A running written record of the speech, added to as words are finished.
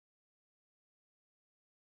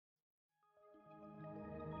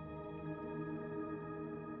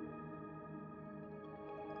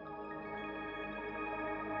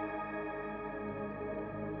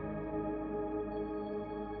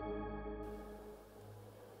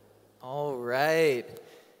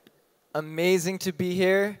Amazing to be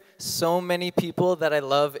here. So many people that I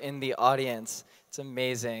love in the audience. It's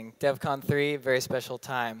amazing. Devcon 3, very special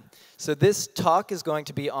time. So this talk is going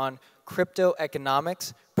to be on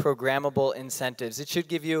Cryptoeconomics, Programmable Incentives. It should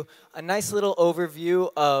give you a nice little overview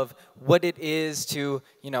of what it is to,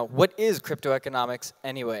 what is cryptoeconomics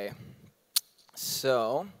anyway.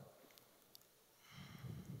 So,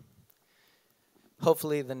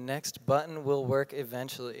 hopefully the next button will work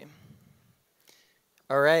eventually.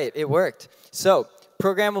 All right, it worked. So,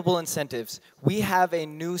 programmable incentives. We have a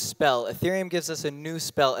new spell. Ethereum gives us a new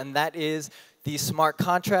spell, and that is the smart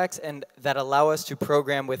contracts and that allow us to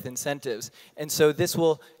program with incentives. And so this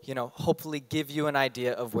will, hopefully give you an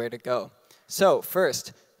idea of where to go. So,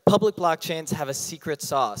 first, public blockchains have a secret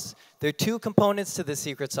sauce. There are two components to the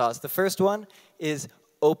secret sauce. The first one is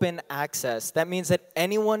open access. That means that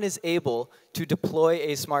anyone is able to deploy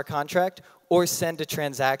a smart contract or send a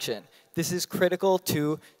transaction. This is critical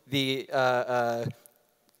to the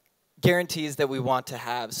guarantees that we want to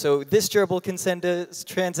have. So this gerbil can send a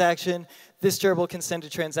transaction, this gerbil can send a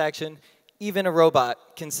transaction, even a robot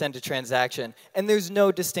can send a transaction. And there's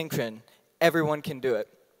no distinction. Everyone can do it.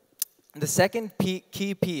 The second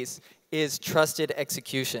key piece is trusted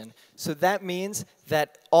execution. So that means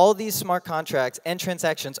that all these smart contracts and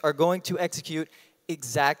transactions are going to execute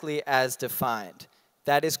exactly as defined.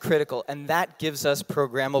 That is critical, and that gives us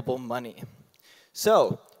programmable money.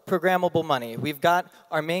 So, programmable money. We've got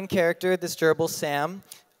our main character, this gerbil, Sam,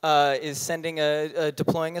 is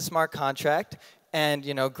deploying a smart contract, and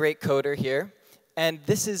great coder here. And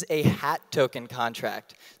this is a hat token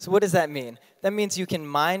contract. So what does that mean? That means you can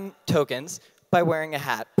mine tokens by wearing a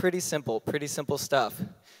hat. Pretty simple stuff.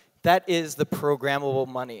 That is the programmable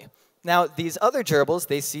money. Now, these other gerbils,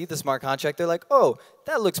 they see the smart contract, they're like, oh,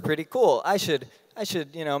 that looks pretty cool. I should,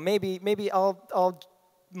 maybe I'll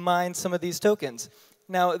mine some of these tokens.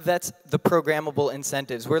 Now, that's the programmable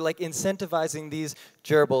incentives. We're like incentivizing these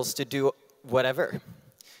gerbils to do whatever.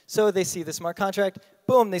 So they see the smart contract,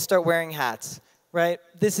 boom, they start wearing hats, right?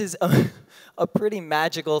 This is a pretty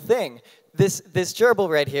magical thing. This gerbil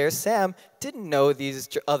right here, Sam, didn't know these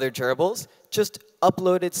other gerbils, just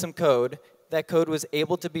uploaded some code. That code was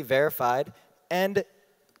able to be verified and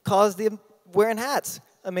caused them wearing hats.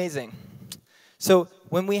 Amazing. So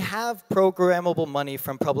when we have programmable money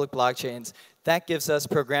from public blockchains, that gives us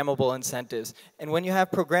programmable incentives. And when you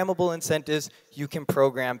have programmable incentives, you can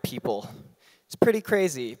program people. It's pretty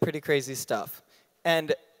crazy stuff.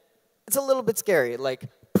 And it's a little bit scary, like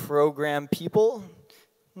program people,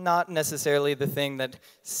 not necessarily the thing that,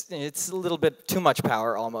 it's a little bit too much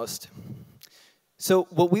power almost. So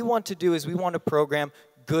what we want to do is we want to program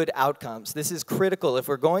good outcomes. This is critical. If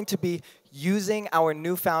we're going to be using our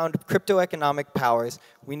newfound cryptoeconomic powers,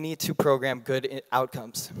 we need to program good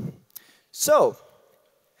outcomes. So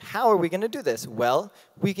how are we going to do this? Well,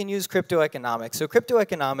 we can use cryptoeconomics. So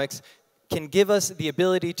cryptoeconomics can give us the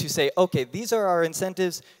ability to say, OK, these are our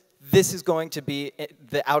incentives. This is going to be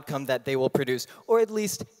the outcome that they will produce, or at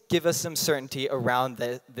least give us some certainty around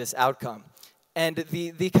this outcome. And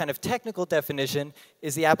the kind of technical definition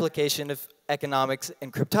is the application of economics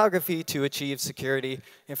and cryptography to achieve security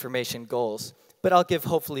information goals. But I'll give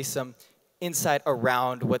hopefully some insight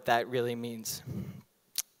around what that really means.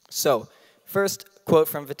 So first quote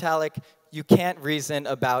from Vitalik, you can't reason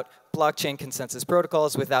about blockchain consensus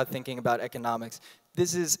protocols without thinking about economics.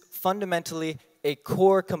 This is fundamentally a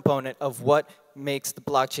core component of what makes the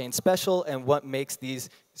blockchain special and what makes these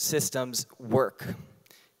systems work.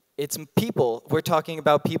 It's people. We're talking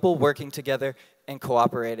about people working together and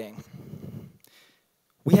cooperating.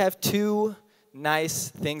 We have two nice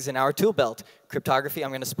things in our tool belt. Cryptography,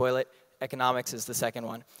 I'm going to spoil it. Economics is the second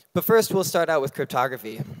one. But first, we'll start out with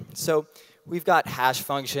cryptography. So we've got hash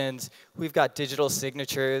functions. We've got digital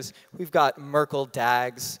signatures. We've got Merkle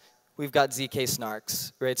DAGs. We've got ZK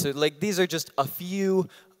snarks, right? So these are just a few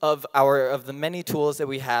of the many tools that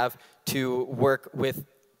we have to work with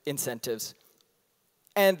incentives.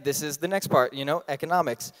 And this is the next part,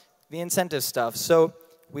 economics, the incentive stuff. So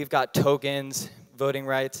we've got tokens, voting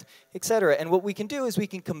rights, et cetera. And what we can do is we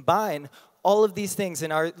can combine all of these things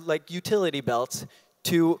in our utility belts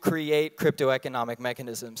to create cryptoeconomic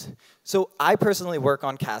mechanisms. So I personally work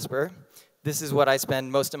on Casper. This is what I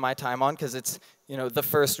spend most of my time on because it's the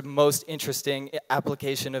first most interesting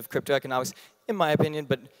application of cryptoeconomics, in my opinion.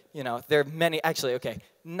 But there are many. Actually, okay,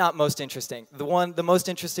 not most interesting. The most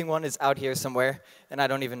interesting one is out here somewhere, and I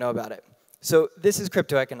don't even know about it. So this is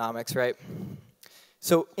cryptoeconomics, right?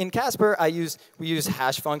 So in Casper, we use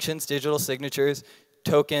hash functions, digital signatures,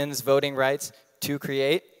 tokens, voting rights to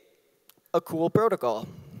create a cool protocol.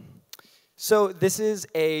 So this is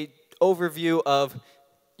a overview of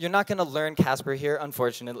you're not going to learn Casper here,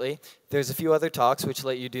 unfortunately. There's a few other talks which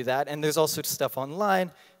let you do that, and there's also stuff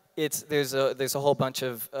online. There's a whole bunch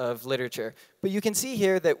of literature. But you can see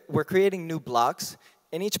here that we're creating new blocks,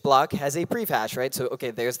 and each block has a prehash, right? So,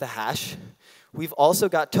 okay, there's the hash. We've also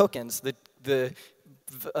got tokens. The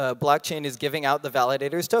blockchain is giving out the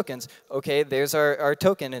validators tokens. Okay, there's our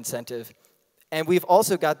token incentive. And we've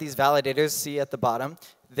also got these validators, see at the bottom.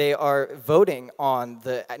 They are voting on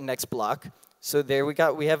the next block. So there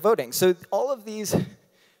we have voting. So all of these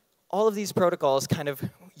protocols kind of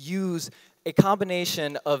use a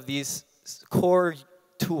combination of these core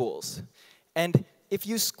tools. And if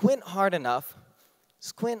you squint hard enough,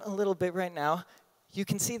 squint a little bit right now, you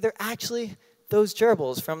can see they're actually those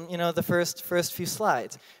gerbils from the first few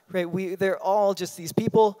slides, right? They're all just these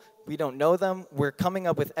people. We don't know them. We're coming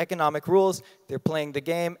up with economic rules. They're playing the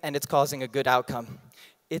game, and it's causing a good outcome.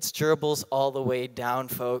 It's gerbils all the way down,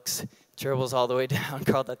 folks. Gerbils all the way down.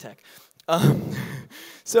 Karl.tech.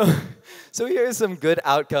 So here's some good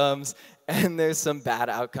outcomes, and there's some bad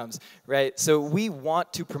outcomes, right? So we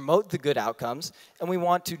want to promote the good outcomes, and we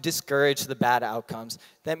want to discourage the bad outcomes.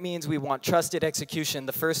 That means we want trusted execution,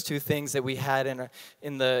 the first two things that we had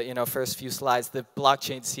in the first few slides, the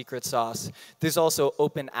blockchain secret sauce. There's also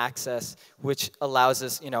open access, which allows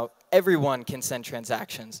us, everyone can send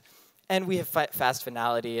transactions. And we have fast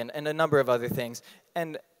finality and a number of other things.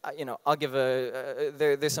 And I'll give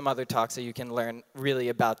there's some other talks that you can learn really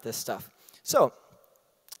about this stuff. So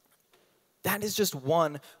that is just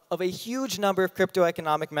one of a huge number of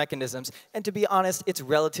cryptoeconomic mechanisms. And to be honest, it's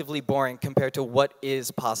relatively boring compared to what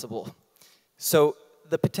is possible. So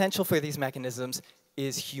the potential for these mechanisms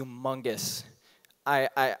is humongous.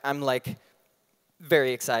 I'm like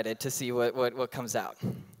very excited to see what comes out.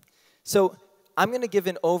 So I'm going to give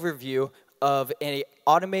an overview of an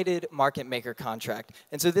automated market maker contract.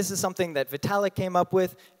 And so this is something that Vitalik came up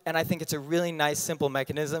with, and I think it's a really nice, simple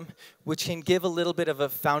mechanism which can give a little bit of a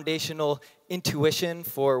foundational intuition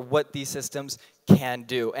for what these systems can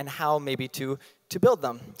do and how maybe to build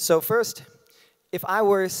them. So first, if I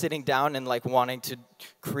were sitting down and wanting to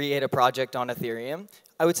create a project on Ethereum,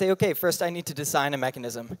 I would say, okay, first I need to design a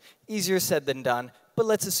mechanism. Easier said than done, but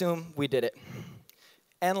let's assume we did it.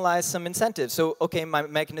 Analyze some incentives. So, okay, my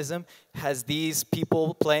mechanism has these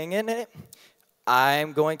people playing in it.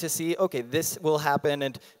 I'm going to see, okay, this will happen,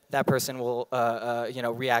 and that person will,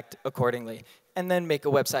 react accordingly. And then make a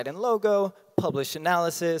website and logo, publish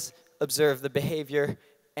analysis, observe the behavior,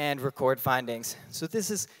 and record findings. So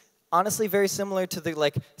this is honestly very similar to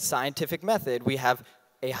the scientific method. We have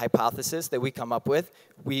a hypothesis that we come up with.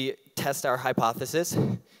 We test our hypothesis,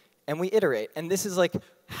 and we iterate. And this is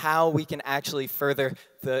how we can actually further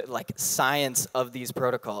the science of these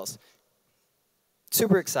protocols.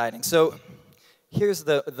 Super exciting. So here's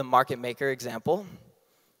the market maker example.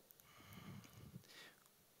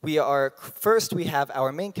 First we have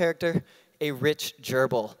our main character, a rich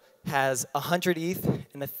gerbil, has 100 ETH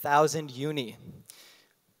and 1,000 uni.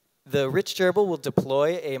 The rich gerbil will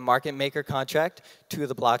deploy a market maker contract to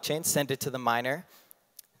the blockchain, send it to the miner.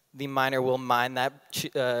 The miner will mine that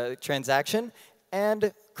transaction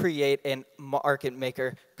and create a market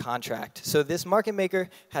maker contract. So this market maker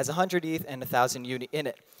has 100 ETH and 1,000 uni in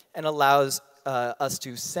it and allows us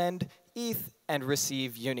to send ETH and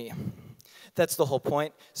receive uni. That's the whole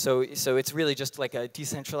point. So it's really just like a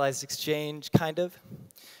decentralized exchange, kind of.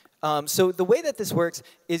 So the way that this works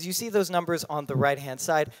is you see those numbers on the right-hand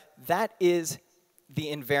side. That is the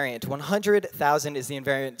invariant. 100,000 is the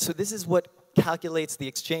invariant. So this is what calculates the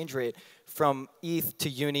exchange rate from ETH to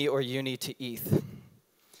uni or uni to ETH.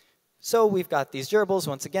 So we've got these gerbils.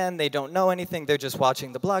 Once again, they don't know anything. They're just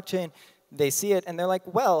watching the blockchain. They see it, and they're like,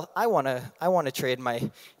 well, I wanna trade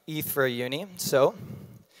my ETH for a uni. So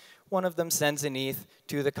one of them sends an ETH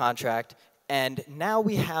to the contract, and now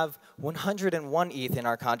we have 101 ETH in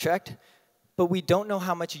our contract, but we don't know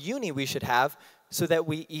how much uni we should have so that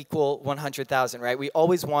we equal 100,000, right? We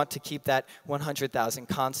always want to keep that 100,000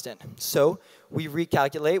 constant. So we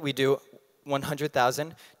recalculate. We do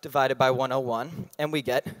 100,000 divided by 101, and we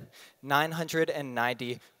get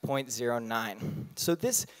 990.09. So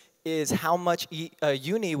this is how much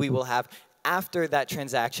uni we will have after that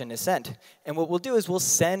transaction is sent. And what we'll do is we'll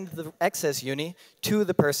send the excess uni to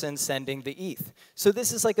the person sending the ETH. So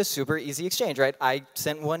this is like a super easy exchange, right? I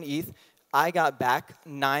sent 1 ETH. I got back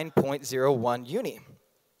 9.01 uni.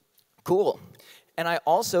 Cool. And I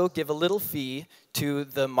also give a little fee to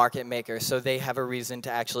the market maker, so they have a reason to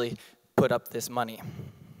actually put up this money.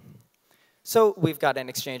 So we've got an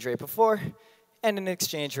exchange rate before and an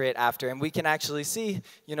exchange rate after. And we can actually see,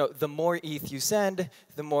 the more ETH you send,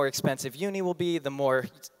 the more expensive uni will be, the more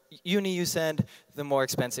uni you send, the more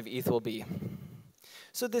expensive ETH will be.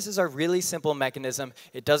 So this is our really simple mechanism.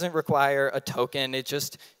 It doesn't require a token. It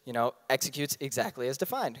just, executes exactly as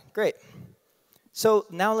defined. Great. So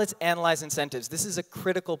now let's analyze incentives. This is a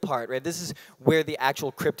critical part, right? This is where the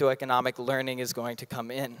actual cryptoeconomic learning is going to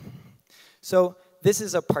come in. So this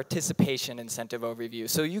is a participation incentive overview.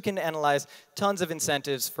 So you can analyze tons of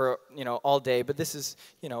incentives for all day, but this is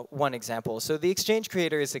one example. So the exchange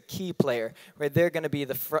creator is a key player, right? They're going to be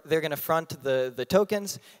they're going to front the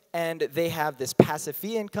tokens, and they have this passive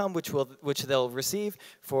fee income which they'll receive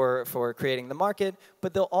for creating the market,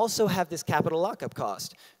 but they'll also have this capital lockup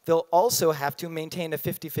cost. They'll also have to maintain a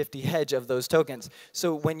 50-50 hedge of those tokens.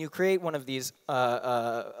 So when you create one of these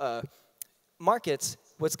markets,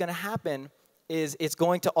 what's going to happen is it's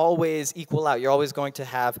going to always equal out. You're always going to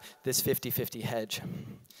have this 50-50 hedge.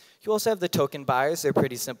 You also have the token buyers. They're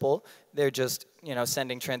pretty simple. They're just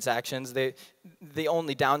sending transactions. The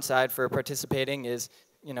only downside for participating is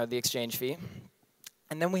the exchange fee.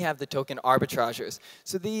 And then we have the token arbitragers.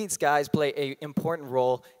 So these guys play an important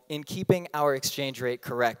role in keeping our exchange rate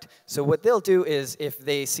correct. So what they'll do is if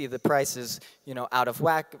they see the price is out of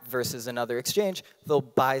whack versus another exchange, they'll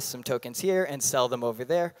buy some tokens here and sell them over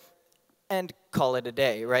there and call it a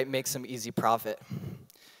day, right? Make some easy profit.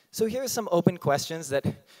 So here are some open questions that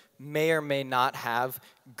may or may not have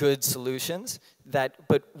good solutions,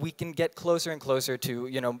 but we can get closer and closer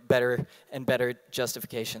to better and better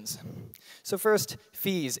justifications. So first,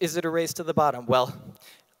 fees. Is it a race to the bottom? Well,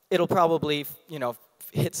 it'll probably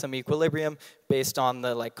hit some equilibrium based on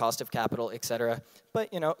the cost of capital, et cetera.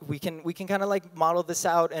 But we can kind of model this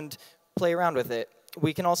out and play around with it.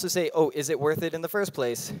 We can also say, oh, is it worth it in the first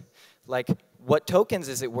place? What tokens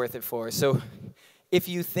is it worth it for? So if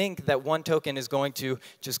you think that one token is going to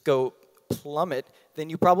just go plummet, then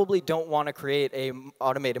you probably don't want to create an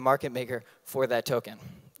automated market maker for that token.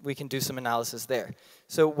 We can do some analysis there.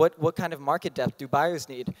 So what kind of market depth do buyers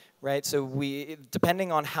need, right? So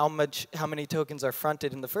depending on how many tokens are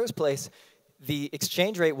fronted in the first place, the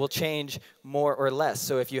exchange rate will change more or less.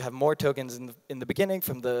 So if you have more tokens in the beginning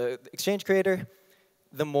from the exchange creator,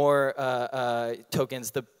 the more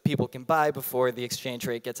tokens the people can buy before the exchange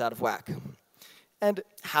rate gets out of whack. And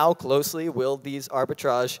how closely will these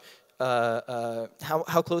arbitrage,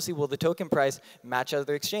 how closely will the token price match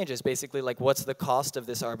other exchanges? Basically, what's the cost of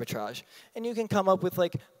this arbitrage? And you can come up with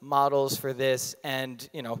models for this, and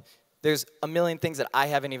there's a million things that I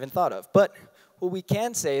haven't even thought of. But what we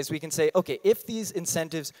can say is we can say, okay, if these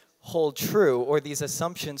incentives hold true, or these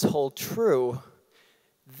assumptions hold true,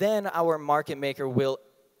 then our market maker will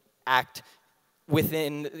act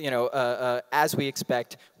within, as we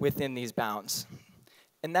expect, within these bounds.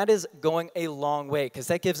 And that is going a long way, because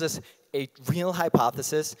that gives us a real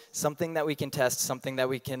hypothesis, something that we can test, something that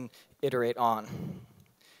we can iterate on.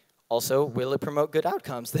 Also, will it promote good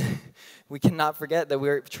outcomes? We cannot forget that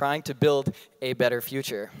we're trying to build a better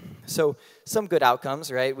future. So some good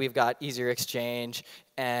outcomes, right? We've got easier exchange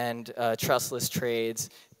and trustless trades.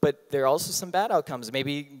 But there are also some bad outcomes.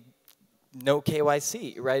 Maybe no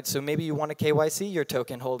KYC, right? So maybe you want to KYC your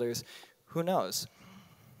token holders. Who knows?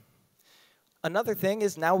 Another thing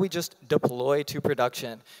is now we just deploy to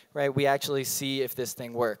production, right? We actually see if this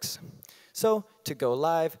thing works. So to go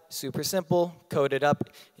live, super simple, code it up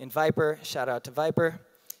in Viper, shout out to Viper,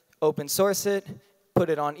 open source it, put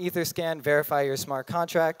it on Etherscan, verify your smart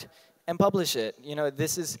contract, and publish it.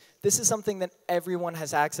 This is something that everyone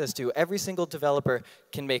has access to. Every single developer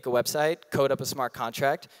can make a website, code up a smart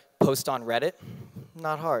contract, post on Reddit.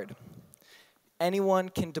 Not hard. Anyone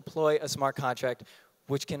can deploy a smart contract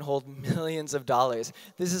which can hold millions of dollars.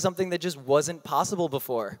 This is something that just wasn't possible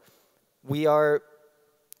before. We are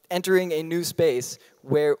entering a new space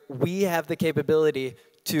where we have the capability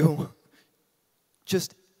to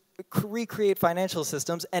just recreate financial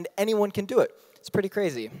systems, and anyone can do it. It's pretty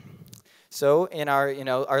crazy. So in our,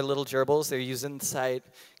 our little gerbils, they're using the site,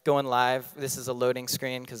 going live. This is a loading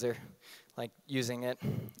screen because they're using it.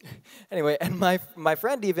 Anyway, and my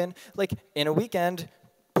friend even, in a weekend,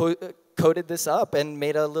 coded this up and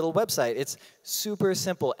made a little website. It's super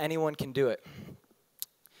simple. Anyone can do it.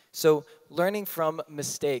 So learning from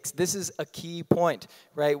mistakes. This is a key point,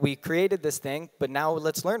 right? We created this thing, but now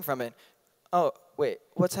let's learn from it. Oh, wait,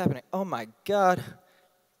 what's happening? Oh, my God.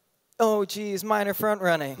 Oh, geez, miner front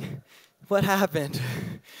running. What happened?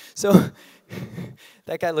 So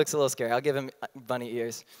that guy looks a little scary. I'll give him bunny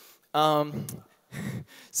ears.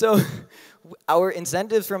 So our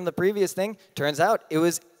incentives from the previous thing, turns out it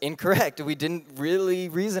was incorrect. We didn't really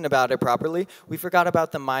reason about it properly. We forgot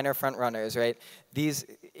about the minor front runners, right?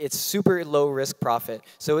 it's super low risk profit.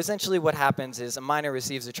 So essentially what happens is a miner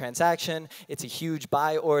receives a transaction, it's a huge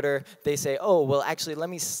buy order, they say, oh, well actually let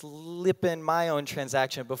me slip in my own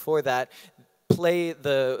transaction before that, play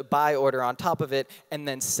the buy order on top of it, and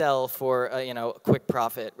then sell for a quick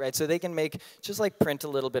profit, right? So they can make, just like print a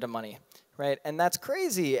little bit of money, right? And that's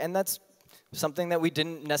crazy, and that's something that we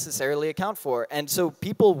didn't necessarily account for. And so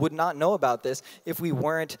people would not know about this if we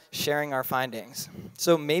weren't sharing our findings.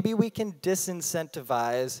 So maybe we can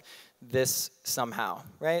disincentivize this somehow,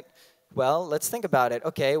 right? Well, let's think about it.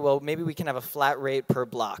 Okay, well, maybe we can have a flat rate per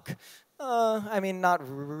block. I mean, not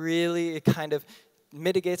really. It kind of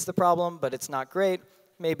mitigates the problem, but it's not great.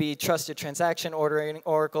 Maybe trusted transaction ordering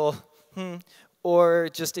oracle, or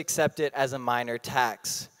just accept it as a minor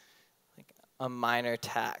tax. Like a minor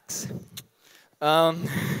tax.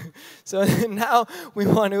 So now we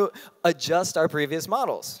want to adjust our previous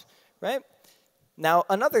models, right? Now,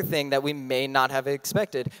 another thing that we may not have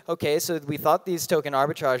expected. Okay, so we thought these token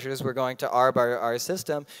arbitrageurs were going to arb our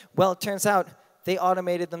system. Well, it turns out they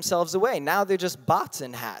automated themselves away. Now they're just bots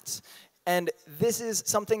in hats. And this is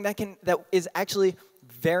something that is actually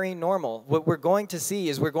very normal. What we're going to see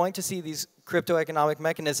is we're going to see these cryptoeconomic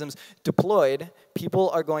mechanisms deployed.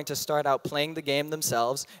 People are going to start out playing the game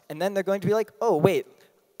themselves, and then they're going to be like, oh, wait,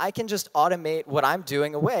 I can just automate what I'm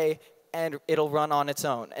doing away, and it'll run on its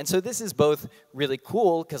own. And so this is both really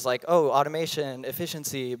cool, because like, oh, automation,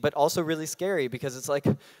 efficiency, but also really scary, because it's like,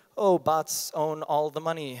 oh, bots own all the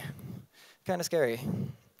money. Kind of scary.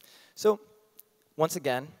 So once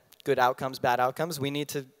again, good outcomes, bad outcomes, we need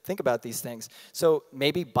to think about these things. So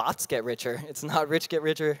maybe bots get richer. It's not rich get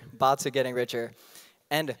richer, bots are getting richer.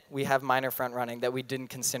 And we have miner front running that we didn't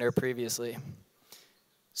consider previously.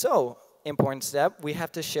 So, important step, we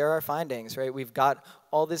have to share our findings, right? We've got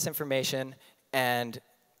all this information and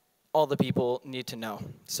all the people need to know.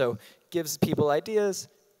 So, gives people ideas,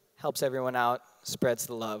 helps everyone out, spreads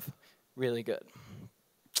the love. Really good.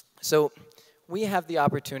 So, we have the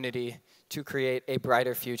opportunity to create a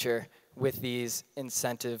brighter future with these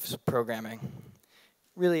incentives programming.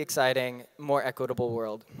 Really exciting, more equitable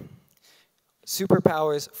world.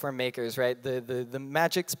 Superpowers for makers, right? The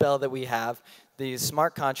magic spell that we have, these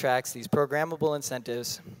smart contracts, these programmable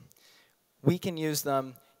incentives, we can use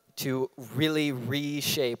them to really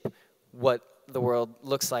reshape what the world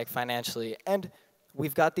looks like financially. And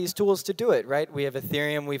we've got these tools to do it, right? We have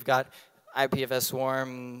Ethereum, we've got IPFS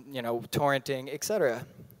Swarm, torrenting, etc.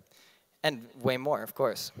 And way more, of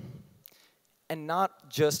course. And not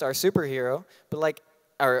just our superhero, but like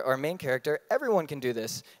our main character, everyone can do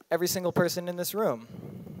this. Every single person in this room.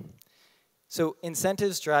 So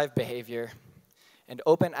incentives drive behavior, and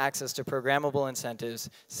open access to programmable incentives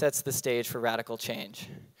sets the stage for radical change.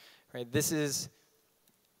 Right? This is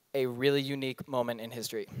a really unique moment in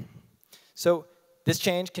history. So this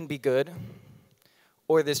change can be good,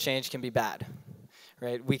 or this change can be bad.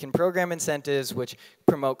 Right? We can program incentives which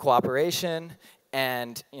promote cooperation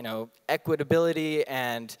and equitability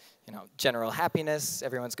and general happiness,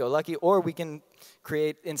 everyone's go lucky, or we can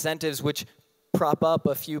create incentives which prop up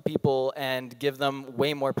a few people and give them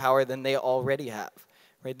way more power than they already have.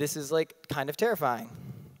 Right? This is like kind of terrifying.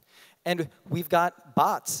 And we've got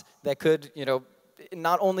bots that could,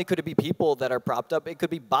 not only could it be people that are propped up, it could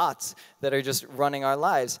be bots that are just running our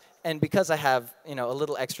lives. And because I have, a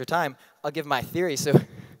little extra time, I'll give my theory. So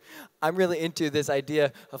I'm really into this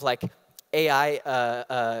idea of like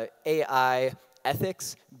AI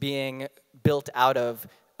ethics being built out of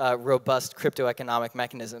robust cryptoeconomic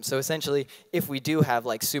mechanisms. So essentially, if we do have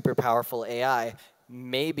like super powerful AI,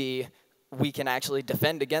 maybe we can actually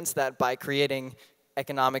defend against that by creating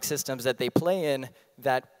economic systems that they play in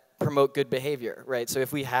that promote good behavior, right? So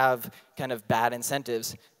if we have kind of bad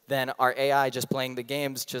incentives, then our AI just playing the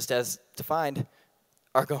games just as defined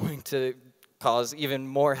are going to cause even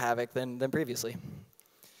more havoc than previously.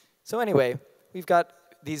 So anyway, we've got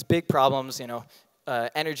these big problems,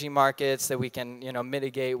 energy markets that we can,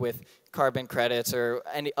 mitigate with carbon credits or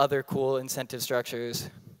any other cool incentive structures.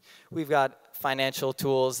 We've got financial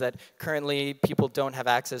tools that currently people don't have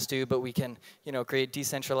access to, but we can, create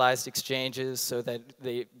decentralized exchanges so that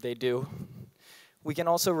they do. We can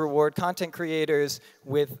also reward content creators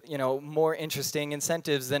with, more interesting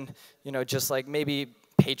incentives than, just like maybe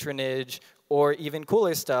patronage or even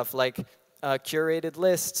cooler stuff like curated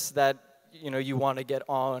lists that, you want to get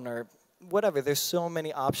on or whatever. There's so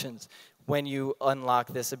many options when you unlock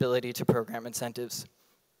this ability to program incentives.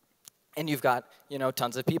 And you've got,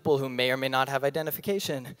 tons of people who may or may not have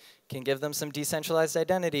identification. Can give them some decentralized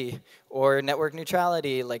identity or network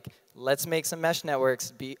neutrality. Like, let's make some mesh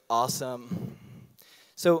networks be awesome.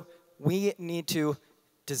 So we need to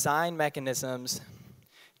design mechanisms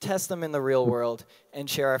test them in the real world, and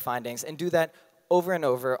share our findings, and do that over and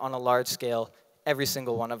over on a large scale, every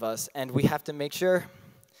single one of us. And we have to make sure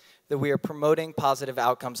that we are promoting positive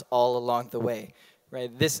outcomes all along the way, right?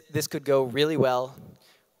 This could go really well,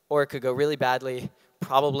 or it could go really badly,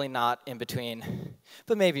 probably not in between,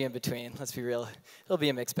 but maybe in between, let's be real. It'll be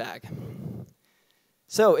a mixed bag.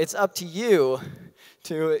 So it's up to you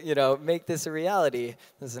to make this a reality.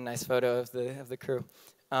 This is a nice photo of the crew.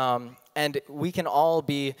 And we can all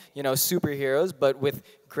be superheroes, but with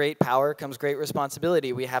great power comes great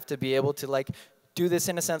responsibility. We have to be able to do this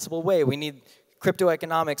in a sensible way. We need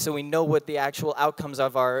cryptoeconomics so we know what the actual outcomes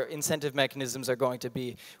of our incentive mechanisms are going to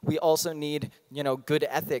be. We also need good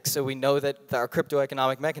ethics so we know that our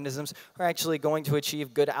cryptoeconomic mechanisms are actually going to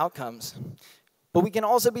achieve good outcomes. But we can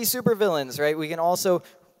also be supervillains, right? We can also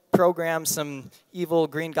program some evil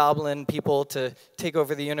green goblin people to take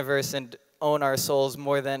over the universe and own our souls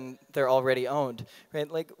more than they're already owned, right?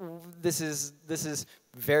 This is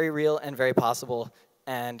very real and very possible,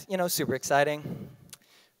 and super exciting.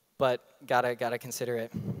 But gotta consider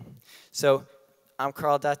it. So I'm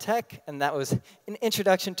Karl.tech, and that was an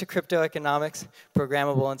introduction to cryptoeconomics,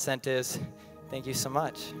 programmable incentives. Thank you so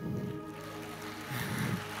much.